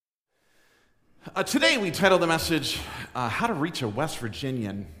Today we titled the message, How to Reach a West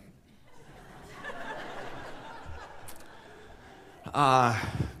Virginian.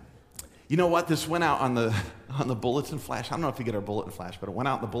 You know what? This went out on the bulletin flash. I don't know if you get our bulletin flash, but it went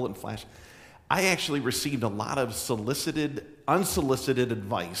out in the bulletin flash. I actually received a lot of unsolicited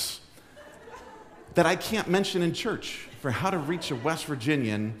advice that I can't mention in church for how to reach a West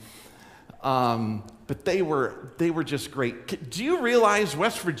Virginian. But they were just great. Do you realize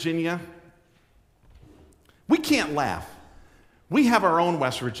West Virginia? We can't laugh. We have our own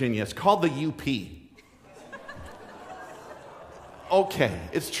West Virginia. It's called the UP. Okay,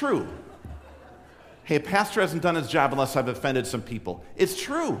 it's true. Hey, a pastor hasn't done his job unless I've offended some people. It's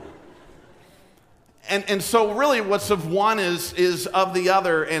true. And so really what's of one is of the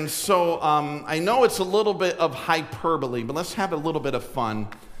other. And so I know it's a little bit of hyperbole, but let's have a little bit of fun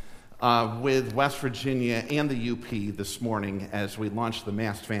with West Virginia and the UP this morning as we launch the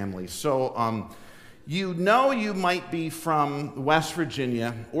Mast family. So you know you might be from West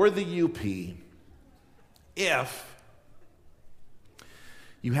Virginia or the UP if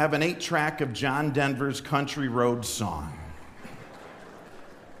you have an 8-track of John Denver's Country Road song.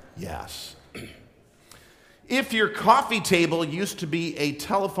 Yes. If your coffee table used to be a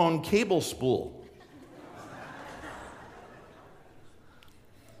telephone cable spool.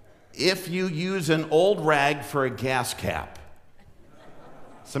 If you use an old rag for a gas cap.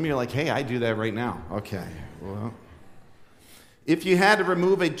 Some of you are like, hey, I do that right now. Okay, well. If you had to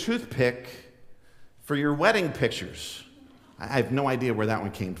remove a toothpick for your wedding pictures. I have no idea where that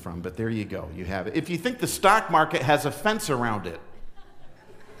one came from, but there you go. You have it. If you think the stock market has a fence around it.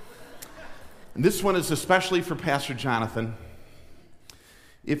 And this one is especially for Pastor Jonathan.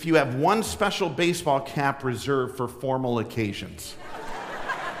 If you have one special baseball cap reserved for formal occasions.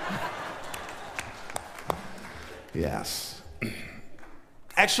 Yes.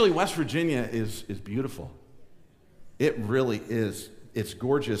 Actually, West Virginia is beautiful. It really is. It's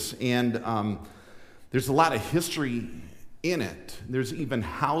gorgeous. And there's a lot of history in it. There's even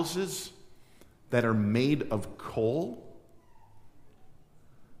houses that are made of coal.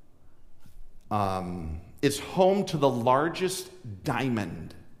 It's home to the largest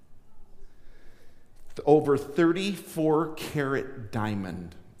diamond, over 34-carat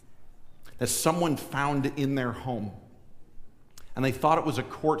diamond that someone found in their home. And they thought it was a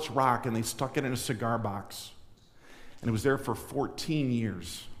quartz rock, and they stuck it in a cigar box. And it was there for 14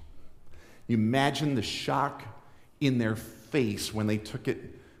 years. You imagine the shock in their face when they took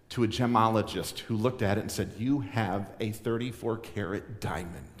it to a gemologist who looked at it and said, you have a 34-carat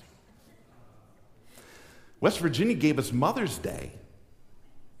diamond. West Virginia gave us Mother's Day.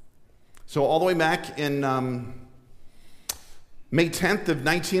 So all the way back in May 10th of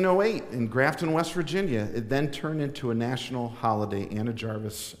 1908 in Grafton, West Virginia, it then turned into a national holiday. Anna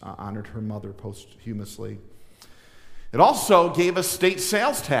Jarvis honored her mother posthumously. It also gave us state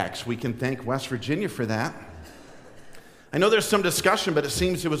sales tax. We can thank West Virginia for that. I know there's some discussion, but it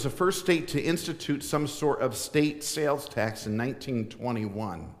seems it was the first state to institute some sort of state sales tax in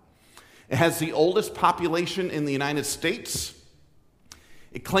 1921. It has the oldest population in the United States.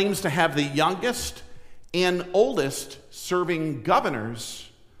 It claims to have the youngest and oldest serving governors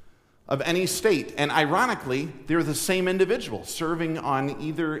of any state. And ironically, they're the same individual serving on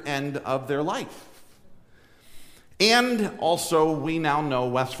either end of their life. And also, we now know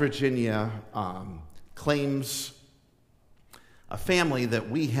West Virginia claims a family that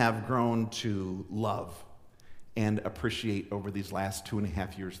we have grown to love and appreciate over these last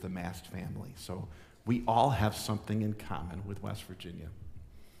 2.5 years, the Mast family. So we all have something in common with West Virginia.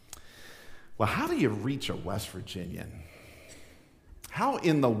 Well, how do you reach a West Virginian? How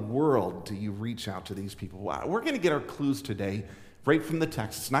in the world do you reach out to these people? Well, we're going to get our clues today right from the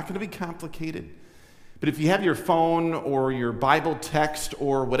text. It's not going to be complicated. But if you have your phone or your Bible text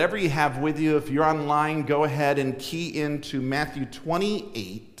or whatever you have with you, if you're online, go ahead and key into Matthew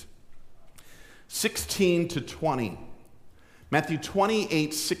 28, 16 to 20. Matthew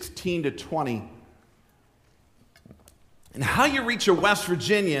 28, 16 to 20. And how you reach a West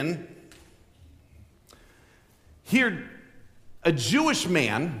Virginian. Here, a Jewish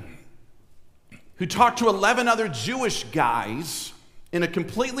man who talked to 11 other Jewish guys in a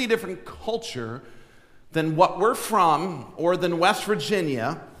completely different culture than what we're from, or than West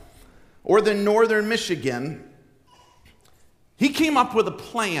Virginia, or than northern Michigan. He came up with a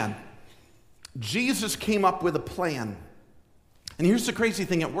plan. Jesus came up with a plan. And here's the crazy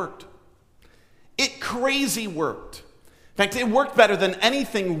thing, it worked. It crazy worked. In fact, it worked better than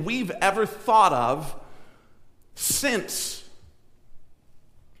anything we've ever thought of since.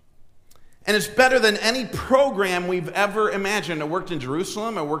 And it's better than any program we've ever imagined. It worked in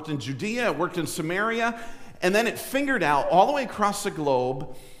Jerusalem, it worked in Judea, it worked in Samaria, and then it fingered out all the way across the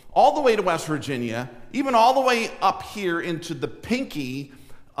globe, all the way to West Virginia, even all the way up here into the pinky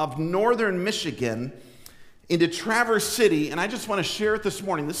of northern Michigan, into Traverse City. And I just want to share it this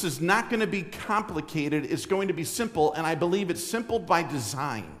morning. This is not going to be complicated. It's going to be simple, and I believe it's simple by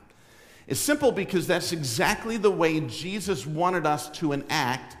design. It's simple because that's exactly the way Jesus wanted us to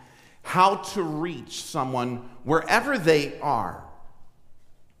enact how to reach someone wherever they are.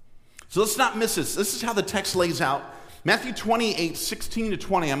 So let's not miss this. This is how the text lays out. Matthew 28, 16 to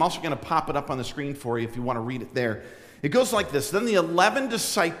 20. I'm also going to pop it up on the screen for you if you want to read it there. It goes like this. Then the 11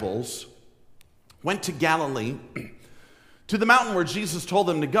 disciples went to Galilee, to the mountain where Jesus told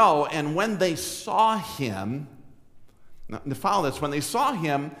them to go. And when they saw him, now follow this, when they saw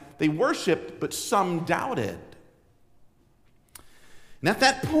him, they worshiped, but some doubted. And at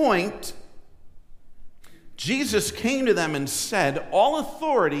that point, Jesus came to them and said, "All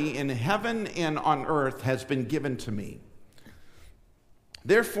authority in heaven and on earth has been given to me.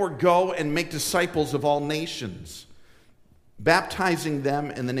 Therefore, go and make disciples of all nations, baptizing them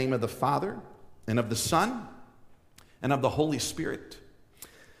in the name of the Father and of the Son and of the Holy Spirit,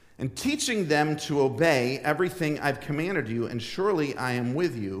 and teaching them to obey everything I've commanded you, and surely I am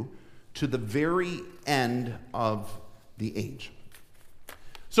with you to the very end of the age."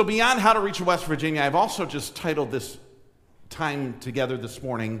 So beyond how to reach West Virginia, I've also just titled this time together this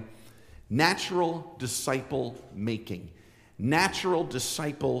morning, Natural Disciple Making. Natural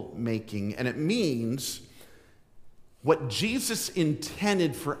disciple making. And it means what Jesus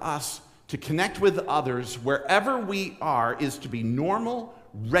intended for us to connect with others wherever we are is to be normal,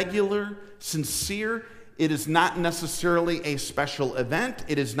 regular, sincere. It is not necessarily a special event.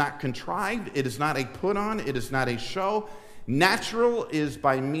 It is not contrived. It is not a put on. It is not a show. Natural is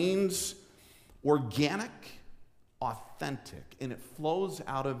by means organic, authentic, and it flows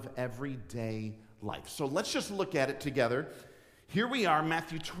out of everyday life. So let's just look at it together. Here we are,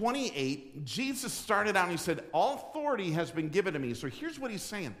 Matthew 28. Jesus started out and he said, "All authority has been given to me." So here's what he's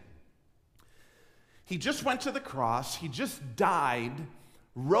saying. He just went to the cross. He just died,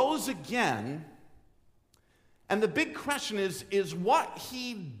 rose again. And the big question is what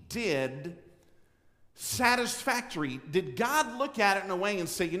he did satisfactory? Did God look at it in a way and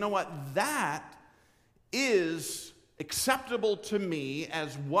say, you know what, that is acceptable to me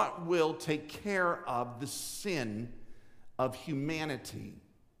as what will take care of the sin of humanity?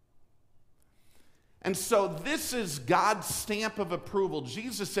 And so this is God's stamp of approval.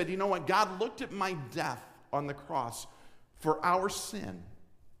 Jesus said, you know what, God looked at my death on the cross for our sin.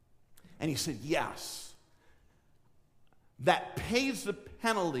 And he said, yes, that pays the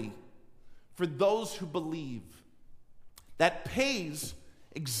penalty for those who believe. That pays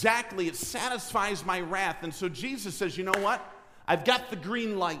exactly, it satisfies my wrath. And so Jesus says, you know what? I've got the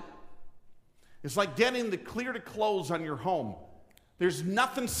green light. It's like getting the clear to close on your home. There's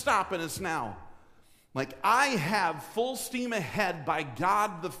nothing stopping us now. Like, I have full steam ahead by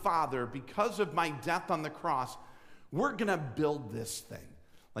God the Father because of my death on the cross. We're going to build this thing.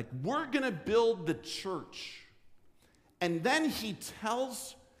 Like, we're going to build the church. And then he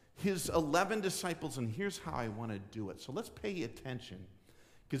tells his 11 disciples, and here's how I want to do it. So let's pay attention,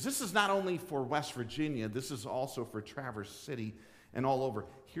 because this is not only for West Virginia, this is also for Traverse City and all over.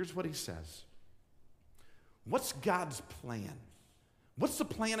 Here's what he says. What's God's plan? What's the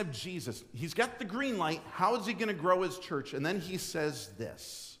plan of Jesus? He's got the green light. How is he going to grow his church? And then he says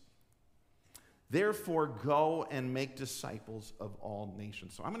this. Therefore, go and make disciples of all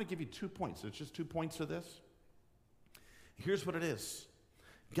nations. So I'm going to give you 2 points. It's just 2 points of this. Here's what it is.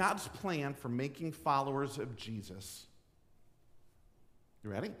 God's plan for making followers of Jesus. You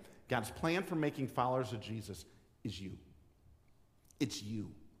ready? God's plan for making followers of Jesus is you. It's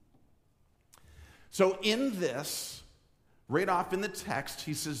you. So in this, right off in the text,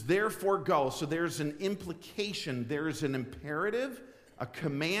 he says, therefore go. So there's an implication, there's an imperative, a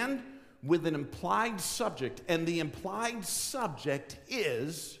command with an implied subject. And the implied subject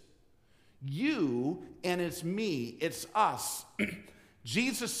is you, and it's me, it's us.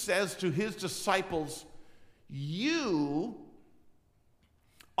 Jesus says to his disciples, you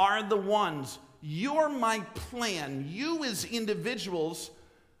are the ones. You're my plan. You as individuals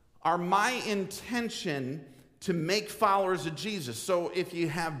are my intention to make followers of Jesus. So if you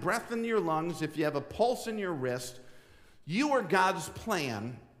have breath in your lungs, if you have a pulse in your wrist, you are God's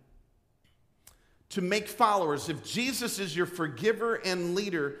plan to make followers. If Jesus is your forgiver and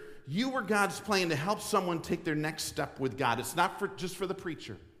leader, you are God's plan to help someone take their next step with God. It's not just for the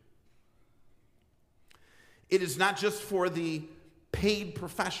preacher. It is not just for the paid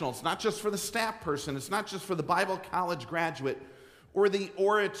professional. It's not just for the staff person. It's not just for the Bible college graduate or the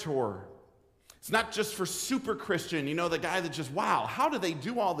orator. It's not just for super Christian, the guy that just, wow, how do they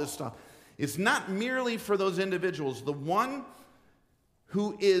do all this stuff? It's not merely for those individuals. The one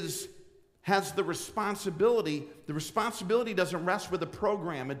who has the responsibility doesn't rest with a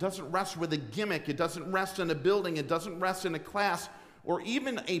program. It doesn't rest with a gimmick. It doesn't rest in a building. It doesn't rest in a class or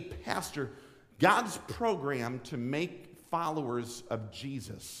even a pastor. God's program to make followers of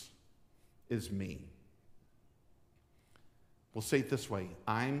Jesus is me. We'll say it this way.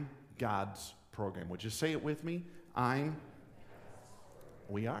 I'm God's program. Would you say it with me?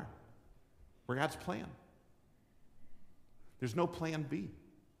 We are. We're God's plan. There's no plan B.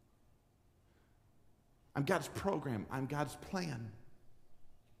 I'm God's program. I'm God's plan.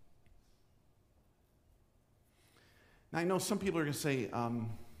 Now, I know some people are going to say,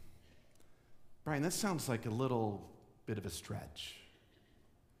 Brian, that sounds like a little bit of a stretch.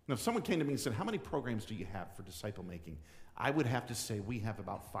 If someone came to me and said, how many programs do you have for disciple making? I would have to say we have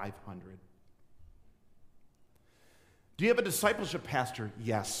about 500. Do you have a discipleship pastor?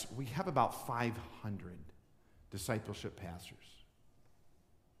 Yes, we have about 500 discipleship pastors.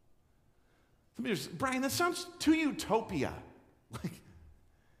 Somebody says, Brian, that sounds too utopia.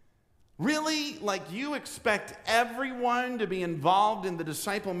 Really? You expect everyone to be involved in the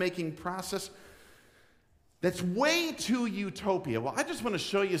disciple-making process? That's way too utopia. Well, I just want to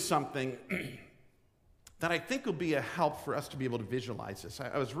show you something that I think will be a help for us to be able to visualize this.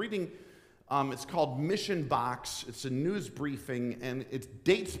 I was reading, it's called Mission Box. It's a news briefing, and it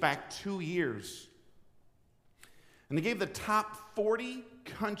dates back 2 years. And they gave the top 40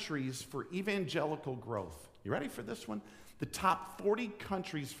 countries for evangelical growth. You ready for this one? The top 40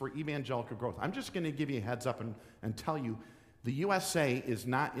 countries for evangelical growth. I'm just going to give you a heads up and tell you the USA is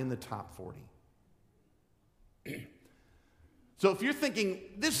not in the top 40. So if you're thinking,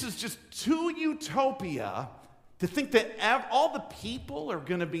 this is just too utopia to think that all the people are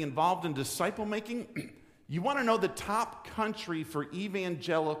going to be involved in disciple making, you want to know the top country for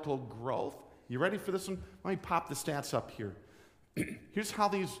evangelical growth? You ready for this one? Let me pop the stats up here. Here's how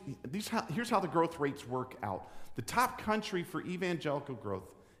the growth rates work out. The top country for evangelical growth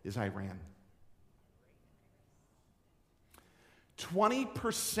is Iran.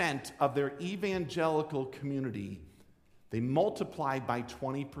 20% of their evangelical community, they multiply by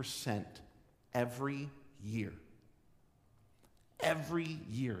 20% every year. Every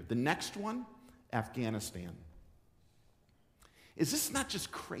year. The next one, Afghanistan. Is this not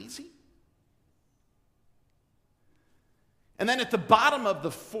just crazy? And then at the bottom of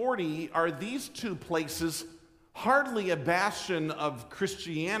the 40 are these two places. Hardly a bastion of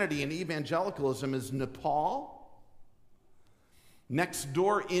Christianity and evangelicalism is Nepal. Next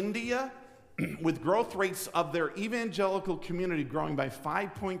door, India, with growth rates of their evangelical community growing by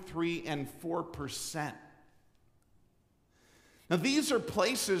 5.3 and 4%. Now, these are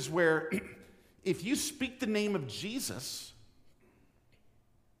places where if you speak the name of Jesus,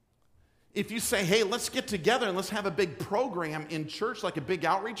 if you say, hey, let's get together and let's have a big program in church, like a big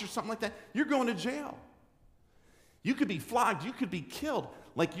outreach or something like that, you're going to jail. You could be flogged. You could be killed.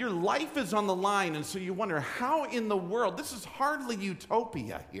 Like your life is on the line. And so you wonder, how in the world, this is hardly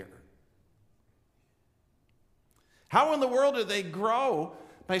utopia here. How in the world do they grow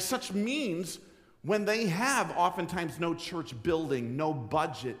by such means when they have oftentimes no church building, no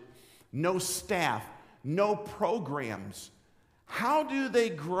budget, no staff, no programs? How do they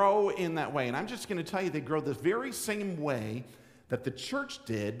grow in that way? And I'm just going to tell you, they grow the very same way that the church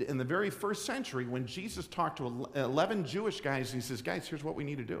did in the very first century when Jesus talked to 11 Jewish guys, and he says, guys, here's what we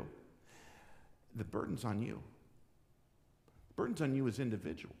need to do. The burden's on you. The burden's on you as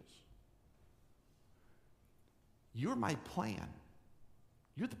individuals. You're my plan.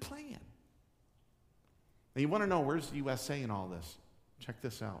 You're the plan. Now you want to know, where's the USA in all this? Check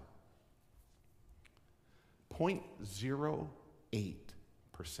this out.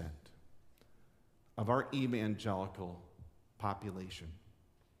 0.08% of our evangelical population.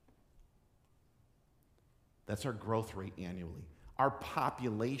 That's our growth rate annually. Our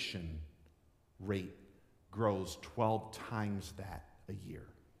population rate grows 12 times that a year.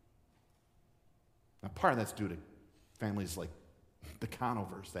 Now, part of that's due to families like the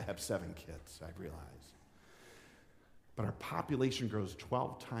Conovers that have 7 kids, I realize. But our population grows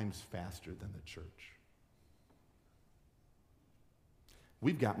 12 times faster than the church.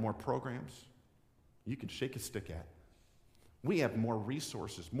 We've got more programs you can shake a stick at. We have more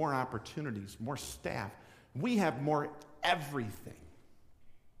resources, more opportunities, more staff. We have more everything.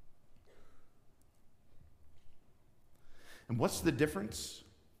 And what's the difference?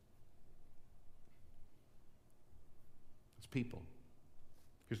 It's people.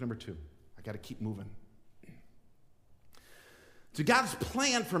 Here's number 2. I got to keep moving. So God's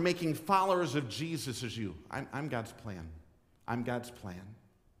plan for making followers of Jesus is you. I'm God's plan. I'm God's plan.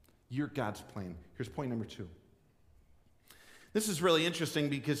 You're God's plan. Here's point number 2. This is really interesting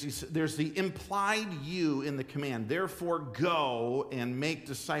because there's the implied you in the command. Therefore, go and make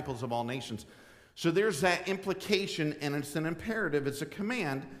disciples of all nations. So there's that implication, and it's an imperative. It's a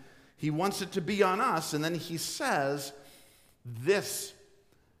command. He wants it to be on us. And then he says this,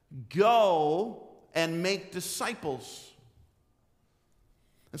 go and make disciples.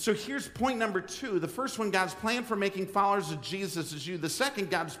 And so here's point number 2. The first one, God's plan for making followers of Jesus is you. The second,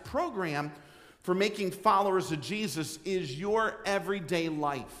 God's program for making followers of Jesus is your everyday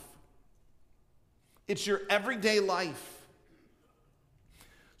life. It's your everyday life.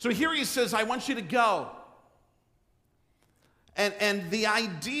 So here he says, I want you to go. And the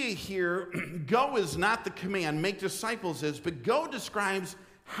idea here, go is not the command, make disciples is, but go describes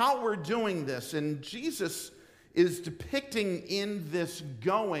how we're doing this. And Jesus is depicting in this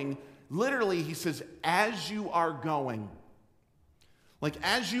going, literally he says, as you are going. Like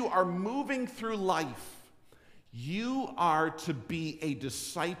as you are moving through life, you are to be a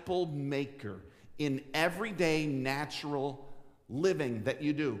disciple maker in everyday natural living that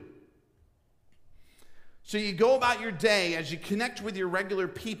you do. So you go about your day as you connect with your regular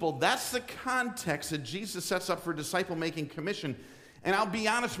people. That's the context that Jesus sets up for disciple-making commission. And I'll be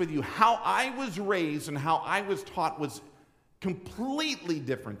honest with you, how I was raised and how I was taught was completely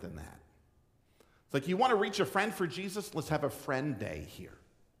different than that. It's like, you want to reach a friend for Jesus? Let's have a friend day here.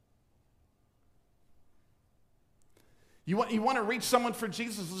 You want to reach someone for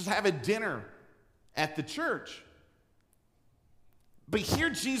Jesus? Let's have a dinner at the church. But here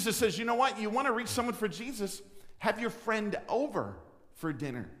Jesus says, you know what? You want to reach someone for Jesus? Have your friend over for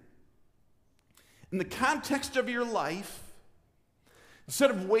dinner. In the context of your life,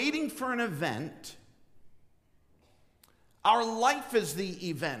 instead of waiting for an event, our life is the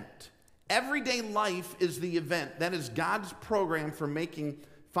event. Everyday life is the event. That is God's program for making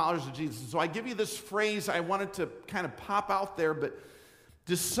followers of Jesus. So I give you this phrase, I wanted to kind of pop out there, but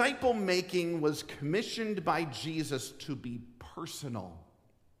disciple making was commissioned by Jesus to be personal.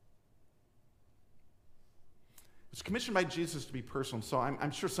 It's commissioned by Jesus to be personal. So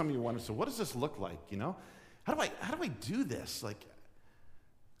I'm sure some of you wonder, so what does this look like? You know, how do I do this? Like,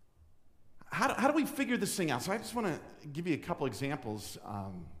 how do we figure this thing out? So I just want to give you a couple examples.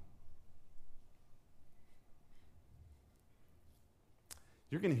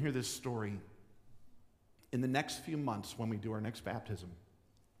 You're going to hear this story in the next few months when we do our next baptism.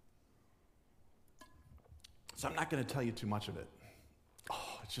 So I'm not going to tell you too much of it.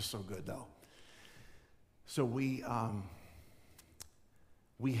 Oh, it's just so good, though. So we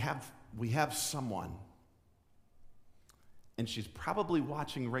have someone, and she's probably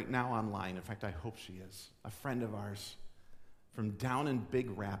watching right now online. In fact, I hope she is. A friend of ours from down in Big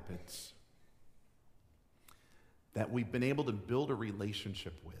Rapids that we've been able to build a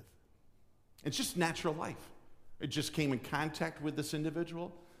relationship with. It's just natural life. It just came in contact with this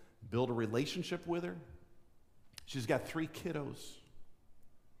individual, build a relationship with her. She's got 3 kiddos.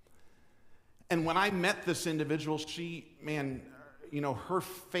 And when I met this individual, her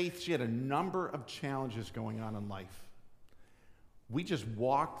faith, she had a number of challenges going on in life. We just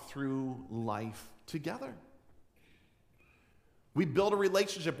walked through life together. We built a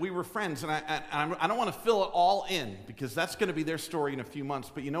relationship. We were friends. And I don't want to fill it all in because that's going to be their story in a few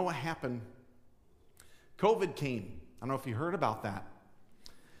months. But you know what happened? COVID came. I don't know if you heard about that.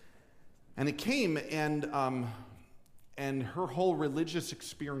 And it came, and her whole religious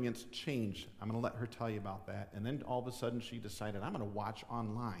experience changed. I'm going to let her tell you about that. And then all of a sudden she decided, I'm going to watch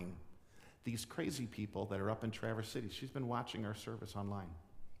online these crazy people that are up in Traverse City. She's been watching our service online.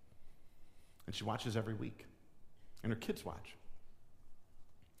 And she watches every week. And her kids watch.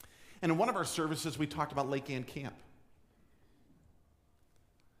 And in one of our services, we talked about Lake Ann Camp.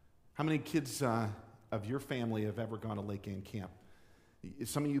 How many kids of your family have ever gone to Lake Ann Camp?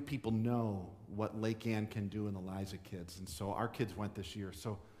 Some of you people know what Lake Ann can do in the lives of kids. And so our kids went this year.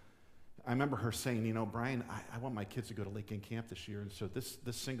 So I remember her saying, you know, Brian, I want my kids to go to Lake Ann Camp this year. And so this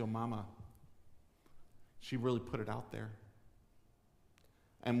single mama, she really put it out there.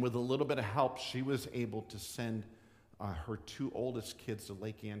 And with a little bit of help, she was able to send her 2 oldest kids to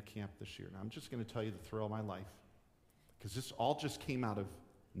Lake Ann Camp this year. And I'm just going to tell you the thrill of my life, because this all just came out of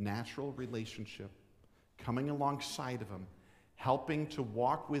natural relationship, coming alongside of them, helping to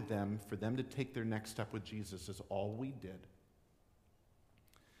walk with them for them to take their next step with Jesus is all we did.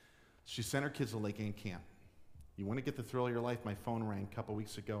 She sent her kids to Lake Ann Camp. You want to get the thrill of your life? My phone rang a couple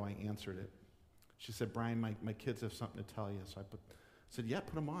weeks ago. I answered it. She said, Brian, my kids have something to tell you. So I put said, yeah,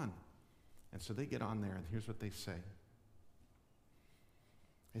 put them on. And so they get on there, and here's what they say.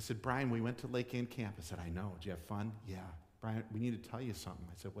 I said, Brian, we went to Lake Ann Camp. I said, I know. Did you have fun? Yeah. Brian, we need to tell you something.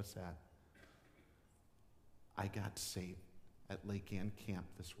 I said, what's that? I got saved at Lake Ann Camp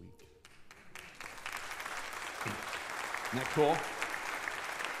this week. Isn't that cool?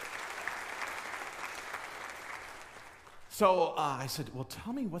 So I said, well,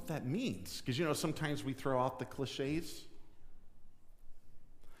 tell me what that means. Because, sometimes we throw out the cliches.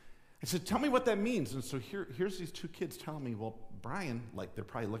 I said, tell me what that means. And so here's these two kids telling me, well, Brian, they're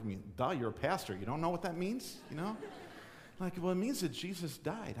probably looking at me, duh, you're a pastor. You don't know what that means? Well, it means that Jesus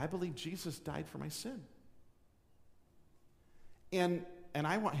died. I believe Jesus died for my sin. And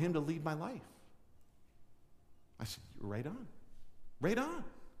I want him to lead my life. I said, right on. Right on.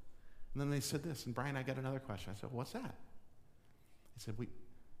 And then they said this, and Brian, I got another question. I said, what's that? He said,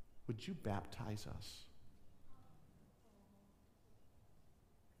 would you baptize us?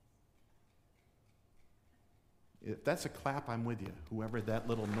 If that's a clap, I'm with you. Whoever that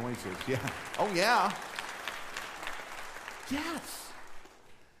little noise is. Yeah. Oh, yeah. Yes.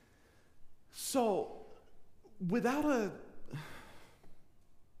 So,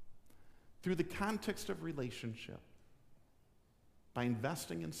 through the context of relationship, by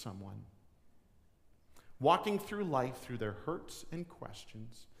investing in someone, walking through life through their hurts and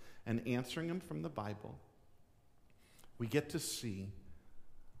questions, and answering them from the Bible, we get to see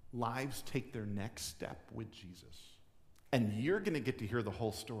lives take their next step with Jesus. And you're going to get to hear the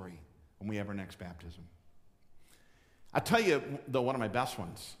whole story when we have our next baptism. I'll tell you, though, one of my best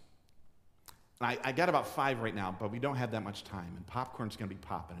ones. And I got about 5 right now, but we don't have that much time. And popcorn's going to be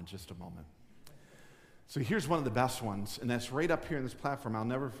popping in just a moment. So here's one of the best ones, and that's right up here in this platform. I'll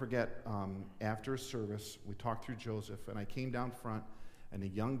never forget, after a service, we talked through Joseph, and I came down front, and a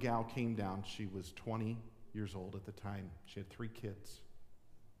young gal came down. She was 20 years old at the time. She had 3 kids.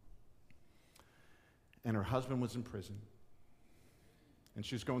 And her husband was in prison. And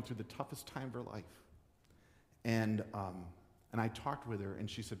she was going through the toughest time of her life. And I talked with her, and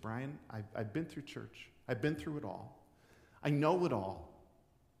she said, Brian, I've been through church. I've been through it all. I know it all.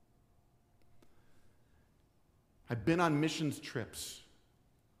 I've been on missions trips.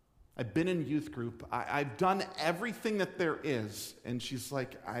 I've been in youth group. I've done everything that there is. And she's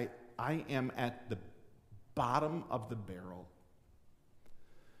like, I am at the bottom of the barrel.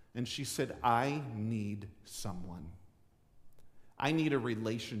 And she said, I need someone. I need a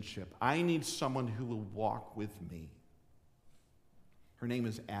relationship. I need someone who will walk with me. Her name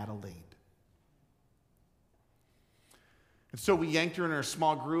is Adelaide. And so we yanked her in our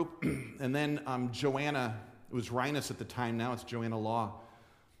small group, and then Joanna, it was Rhinus at the time, now it's Joanna Law.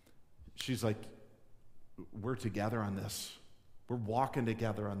 She's like, we're together on this. We're walking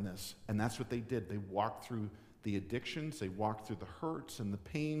together on this. And that's what they did. They walked through the addictions, they walked through the hurts and the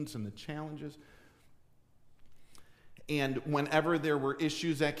pains and the challenges. And whenever there were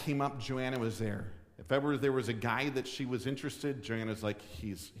issues that came up, Joanna was there. If ever there was a guy that she was interested, Joanna's like,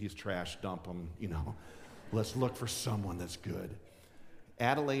 he's trash, dump him, Let's look for someone that's good.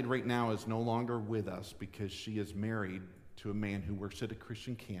 Adelaide right now is no longer with us because she is married to a man who works at a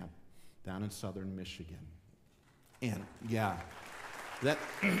Christian camp down in southern Michigan. And yeah,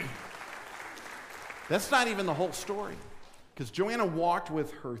 that's not even the whole story, because Joanna walked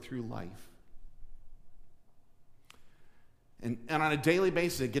with her through life. And on a daily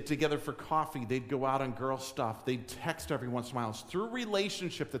basis, they'd get together for coffee. They'd go out on girl stuff. They'd text every once in a while. It's through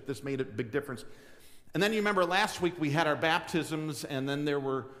relationship that this made a big difference. And then you remember last week we had our baptisms, and then there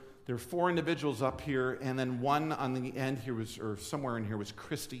were 4 individuals up here, and then one on the end here was, or somewhere in here was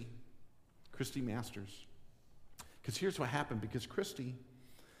Christy Masters. Because here's what happened, because Christy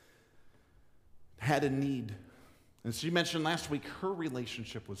had a need. And she mentioned last week her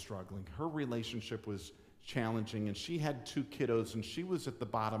relationship was struggling. Her relationship was challenging, and she had 2 kiddos, and she was at the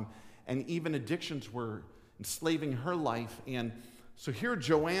bottom, and even addictions were enslaving her life. And so here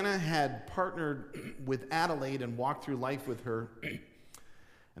Joanna had partnered with Adelaide and walked through life with her.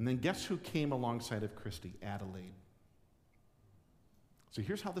 And then guess who came alongside of Christy? Adelaide. So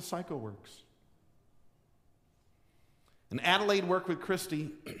here's how the cycle works. And Adelaide worked with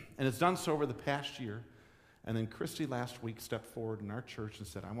Christy and has done so over the past year. And then Christy last week stepped forward in our church and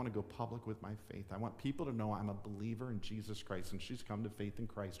said, I want to go public with my faith. I want people to know I'm a believer in Jesus Christ. And she's come to faith in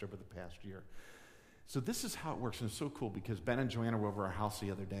Christ over the past year. So this is how it works. And it's so cool because Ben and Joanna were over our house the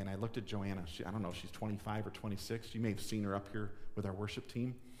other day. And I looked at Joanna. I don't know, she's 25 or 26. You may have seen her up here with our worship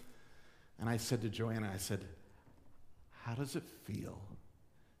team. And I said to Joanna, I said, how does it feel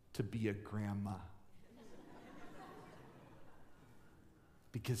to be a grandma?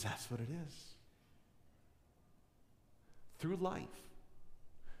 Because that's what it is. Through life,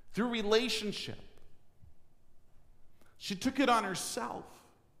 through relationship. She took it on herself.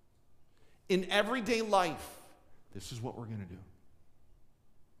 In everyday life, this is what we're going to do.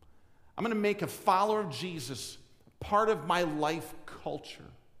 I'm going to make a follower of Jesus part of my life culture,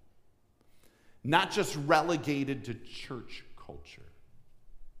 not just relegated to church culture.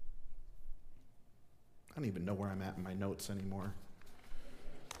 I don't even know where I'm at in my notes anymore.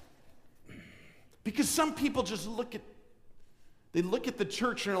 Because some people just look at the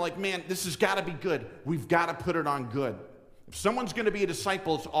church and they're like, man, this has got to be good. We've got to put it on good. If someone's going to be a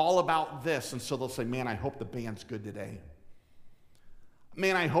disciple, it's all about this. And so they'll say, man, I hope the band's good today.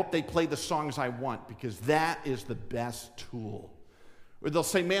 Man, I hope they play the songs I want, because that is the best tool. Or they'll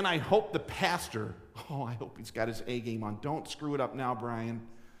say, man, I hope the pastor, I hope he's got his A game on. Don't screw it up now, Brian.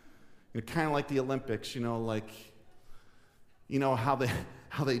 Kind of like the Olympics, how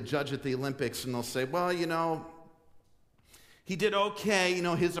they judge at the Olympics, and they'll say, well, he did okay.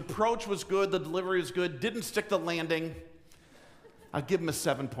 His approach was good, the delivery was good, didn't stick the landing. I'll give him a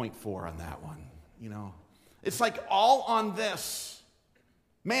 7.4 on that one. It's like all on this.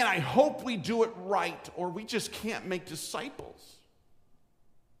 Man, I hope we do it right, or we just can't make disciples.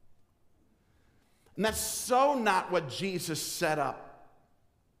 And that's so not what Jesus set up.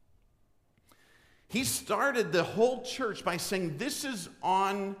 He started the whole church by saying, this is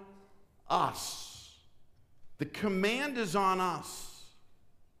on us. The command is on us.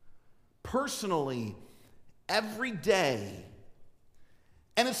 Personally, every day.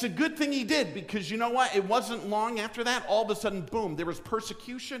 And it's a good thing he did, because you know what? It wasn't long after that, all of a sudden, boom, there was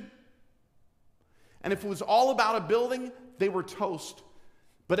persecution. And if it was all about a building, they were toast.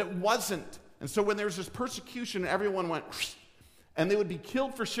 But it wasn't. And so when there was this persecution, everyone went, and they would be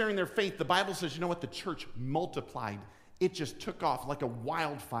killed for sharing their faith. The Bible says, you know what? The church multiplied. It just took off like a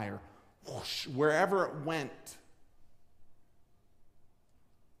wildfire, whoosh, wherever it went.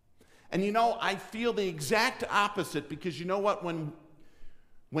 And I feel the exact opposite, because you know what? When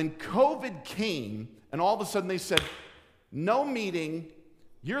COVID came, and all of a sudden they said, no meeting,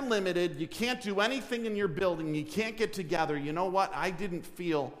 you're limited, you can't do anything in your building, you can't get together. You know what? I didn't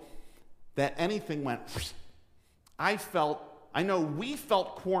feel that anything went. I know we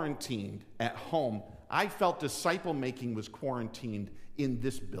felt quarantined at home. I felt disciple making was quarantined in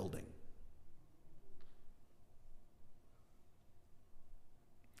this building.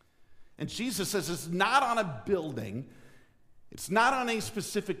 And Jesus says it's not on a building. It's not on a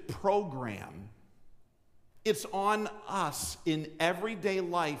specific program. It's on us in everyday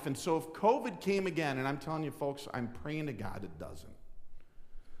life. And so if COVID came again, and I'm telling you folks, I'm praying to God it doesn't.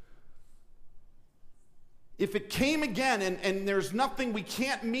 If it came again and there's nothing, we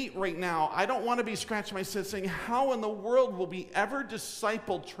can't meet right now, I don't want to be scratching my head saying, how in the world will we ever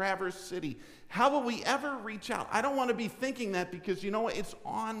disciple Traverse City? How will we ever reach out? I don't want to be thinking that, because you know what? It's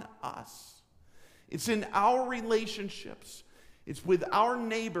on us. It's in our relationships. It's with our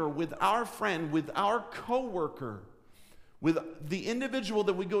neighbor, with our friend, with our coworker, with the individual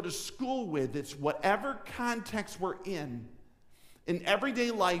that we go to school with. It's whatever context we're in. In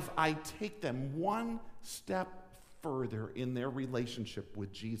everyday life, I take them one step further in their relationship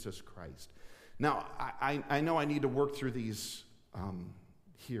with Jesus Christ. Now, I know I need to work through these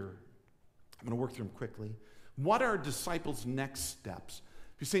here. I'm going to work through them quickly. What are disciples' next steps?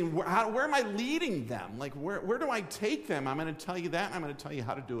 You're saying, where am I leading them? Like, where do I take them? I'm going to tell you that, and I'm going to tell you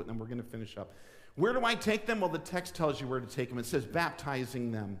how to do it, and then we're going to finish up. Where do I take them? Well, the text tells you where to take them. It says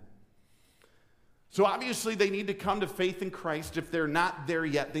baptizing them. So obviously they need to come to faith in Christ. If they're not there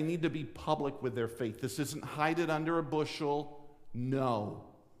yet, they need to be public with their faith. This isn't hide it under a bushel. No.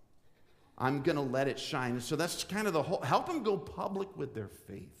 I'm going to let it shine. So that's kind of the whole, help them go public with their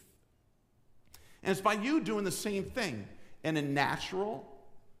faith. And it's by you doing the same thing in a natural,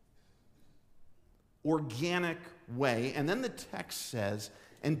 organic way. And then the text says,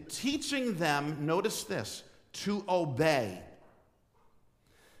 and teaching them, notice this, to obey.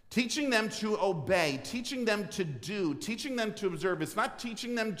 Teaching them to obey, teaching them to do, teaching them to observe. It's not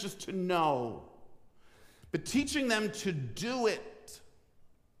teaching them just to know, but teaching them to do it.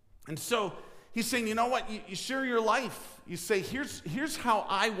 And so he's saying, you know what? You share your life. You say, here's how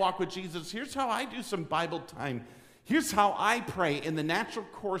I walk with Jesus. Here's how I do some Bible time. Here's how I pray in the natural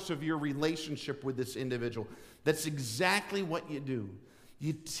course of your relationship with this individual. That's exactly what you do.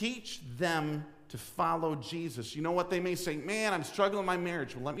 You teach them to follow Jesus. You know what? They may say, man, I'm struggling in my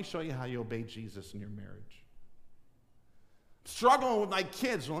marriage. Well, let me show you how you obey Jesus in your marriage. I'm struggling with my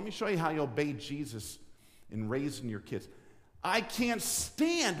kids. Well, let me show you how you obey Jesus in raising your kids. I can't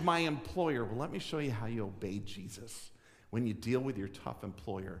stand my employer. Well, let me show you how you obey Jesus when you deal with your tough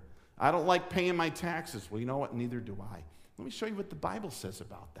employer. I don't like paying my taxes. Well, you know what? Neither do I. Let me show you what the Bible says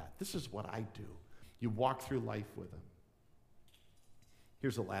about that. This is what I do. You walk through life with them.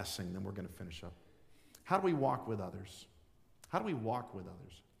 Here's the last thing, then we're going to finish up. How do we walk with others? How do we walk with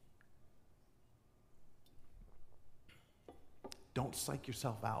others? Don't psych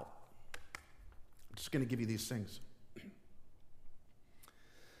yourself out. I'm just going to give you these things.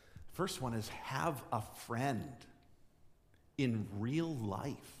 First one is have a friend in real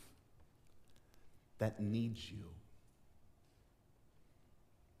life that needs you.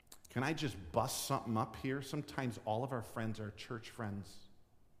 Can I just bust something up here? Sometimes all of our friends are church friends.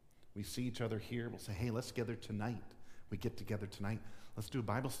 We see each other here. We'll say, hey, let's get together tonight. We get together tonight. Let's do a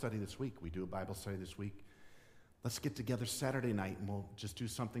Bible study this week. We do a Bible study this week. Let's get together Saturday night and we'll just do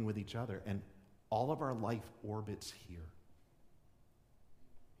something with each other. And all of our life orbits here.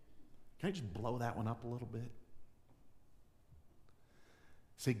 Can I just blow that one up a little bit?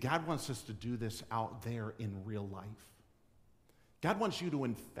 Say, God wants us to do this out there in real life. God wants you to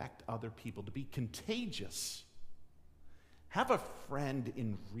infect other people, to be contagious. Have a friend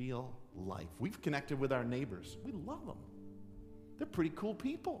in real life. We've connected with our neighbors. We love them. They're pretty cool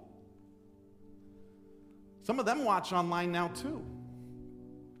people. Some of them watch online now too.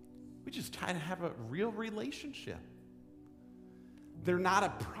 We just try to have a real relationship. They're not a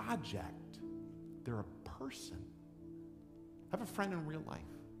project. They're a person. Have a friend in real life.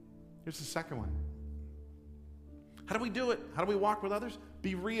 Here's the second one. How do we do it? How do we walk with others?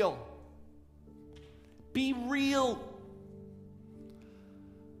 Be real. Be real.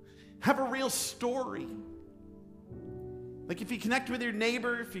 Have a real story. Like if you connect with your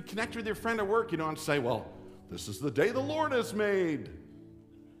neighbor, if you connect with your friend at work, you don't say, well, this is the day the Lord has made.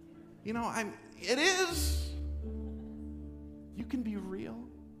 You know, it is. You can be real.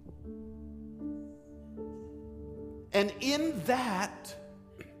 And in that,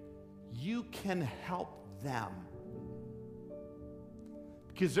 you can help them.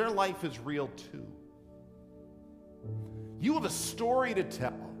 Because their life is real too. You have a story to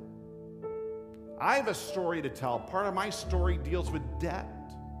tell. I have a story to tell. Part of my story deals with debt,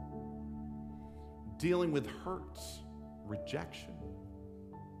 dealing with hurts, rejection.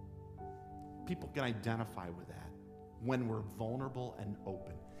 People can identify with that when we're vulnerable and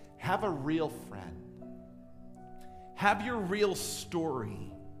open. Have a real friend. Have your real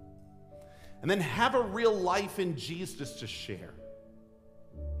story. And then have a real life in Jesus to share.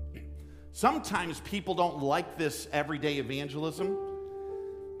 Sometimes people don't like this everyday evangelism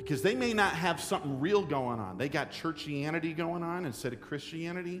because they may not have something real going on. They got churchianity going on instead of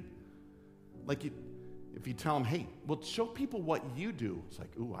Christianity. Like if you tell them, hey, well, show people what you do. It's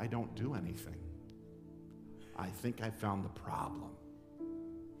like, ooh, I don't do anything. I think I found the problem.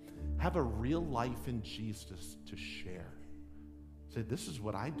 Have a real life in Jesus to share. Say, this is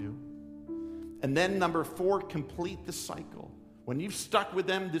what I do. And then number 4, complete the cycle. When you've stuck with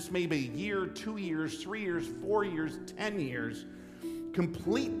them, this may be a year, 2 years, 3 years, 4 years, 10 years.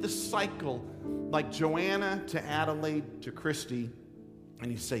 Complete the cycle like Joanna to Adelaide to Christy.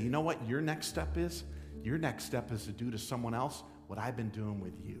 And you say, you know what your next step is? Your next step is to do to someone else what I've been doing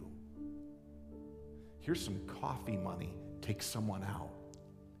with you. Here's some coffee money. Take someone out.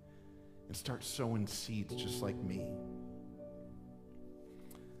 And start sowing seeds just like me.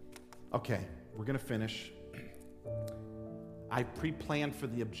 Okay, we're going to finish. I pre-planned for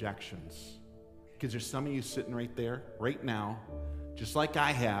the objections because there's some of you sitting right there, right now, just like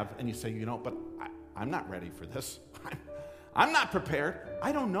I have, and you say, you know, but I'm not ready for this. I'm not prepared.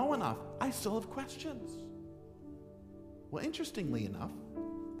 I don't know enough. I still have questions. Well, interestingly enough,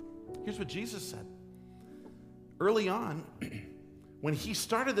 here's what Jesus said. Early on, when he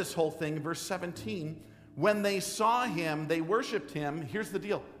started this whole thing, in verse 17, when they saw him, they worshiped him. Here's the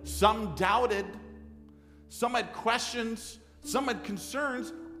deal. Some doubted. Some had questions. Some had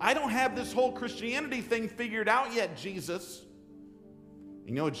concerns. I don't have this whole Christianity thing figured out yet, Jesus.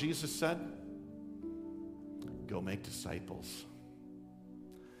 You know what Jesus said? Go make disciples.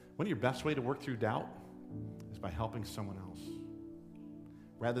 One of your best way to work through doubt is by helping someone else,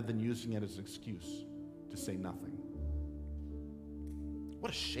 rather than using it as an excuse to say nothing.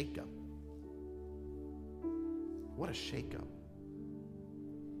 What a shakeup. What a shakeup.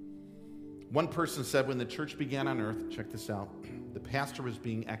 One person said when the church began on earth, check this out, the pastor was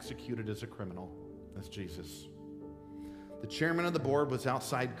being executed as a criminal. That's Jesus. The chairman of the board was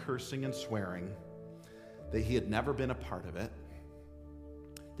outside cursing and swearing that he had never been a part of it.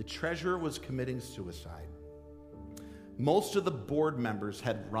 The treasurer was committing suicide. Most of the board members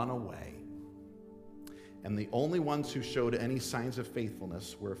had run away. And the only ones who showed any signs of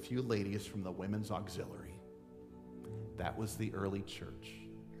faithfulness were a few ladies from the women's auxiliary. That was the early church.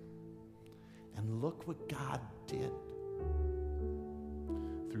 And look what God did.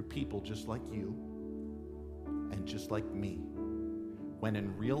 through people just like you and just like me, when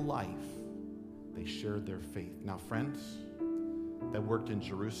in real life they shared their faith. Now, friends, that worked in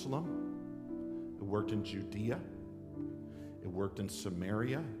Jerusalem, it worked in Judea, it worked in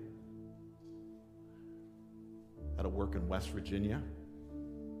Samaria, that'll work in West Virginia.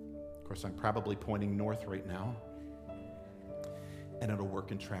 Of course, I'm probably pointing north right now. And it'll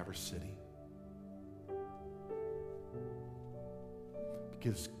work in Traverse City.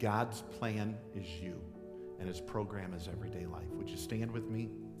 Because God's plan is you, and his program is everyday life. Would you stand with me?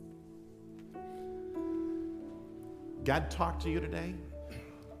 God talked to you today.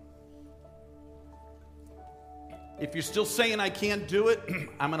 If you're still saying I can't do it,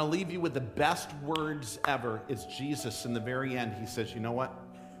 I'm going to leave you with the best words ever. It's Jesus in the very end. He says, you know what?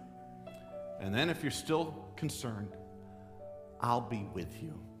 And then if you're still concerned, I'll be with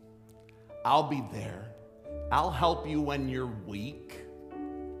you. I'll be there. I'll help you when you're weak.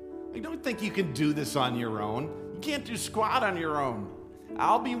 You don't think you can do this on your own. You can't do squat on your own.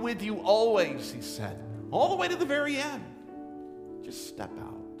 I'll be with you always, he said, all the way to the very end. Just step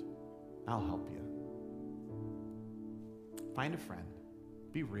out. I'll help you. Find a friend.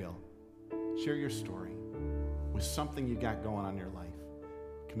 Be real. Share your story with something you got going on in your life.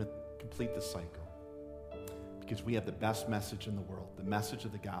 Complete the cycle. Because we have the best message in the world, the message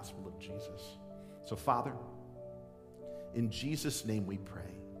of the gospel of Jesus. So, Father, in Jesus' name we pray.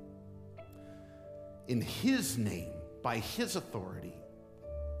 In his name, by his authority,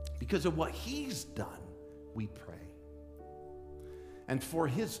 because of what he's done, we pray. And for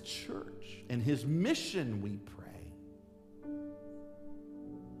his church and his mission, we pray.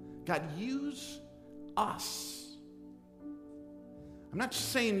 God, use us. I'm not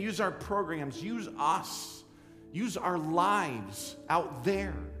just saying use our programs, use us. Use our lives out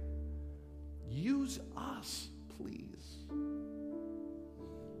there. Use us, please.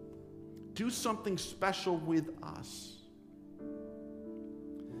 Do something special with us.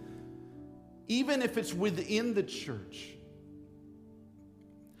 Even if it's within the church,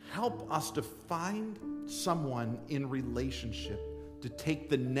 help us to find someone in relationship to take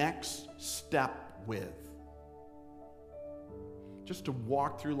the next step with. Just to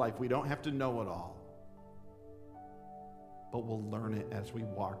walk through life. We don't have to know it all, but we'll learn it as we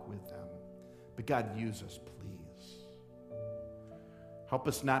walk with them. But God, use us, please. Help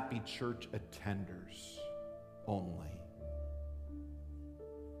us not be church attenders only.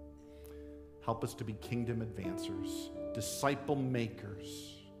 Help us to be kingdom advancers, disciple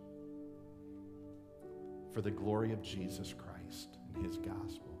makers for the glory of Jesus Christ and his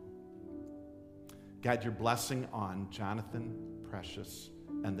gospel. God, your blessing on Jonathan, Precious,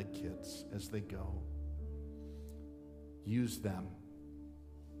 and the kids as they go. Use them.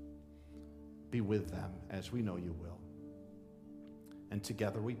 Be with them as we know you will. And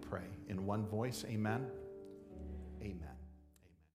together we pray in one voice, amen. Amen.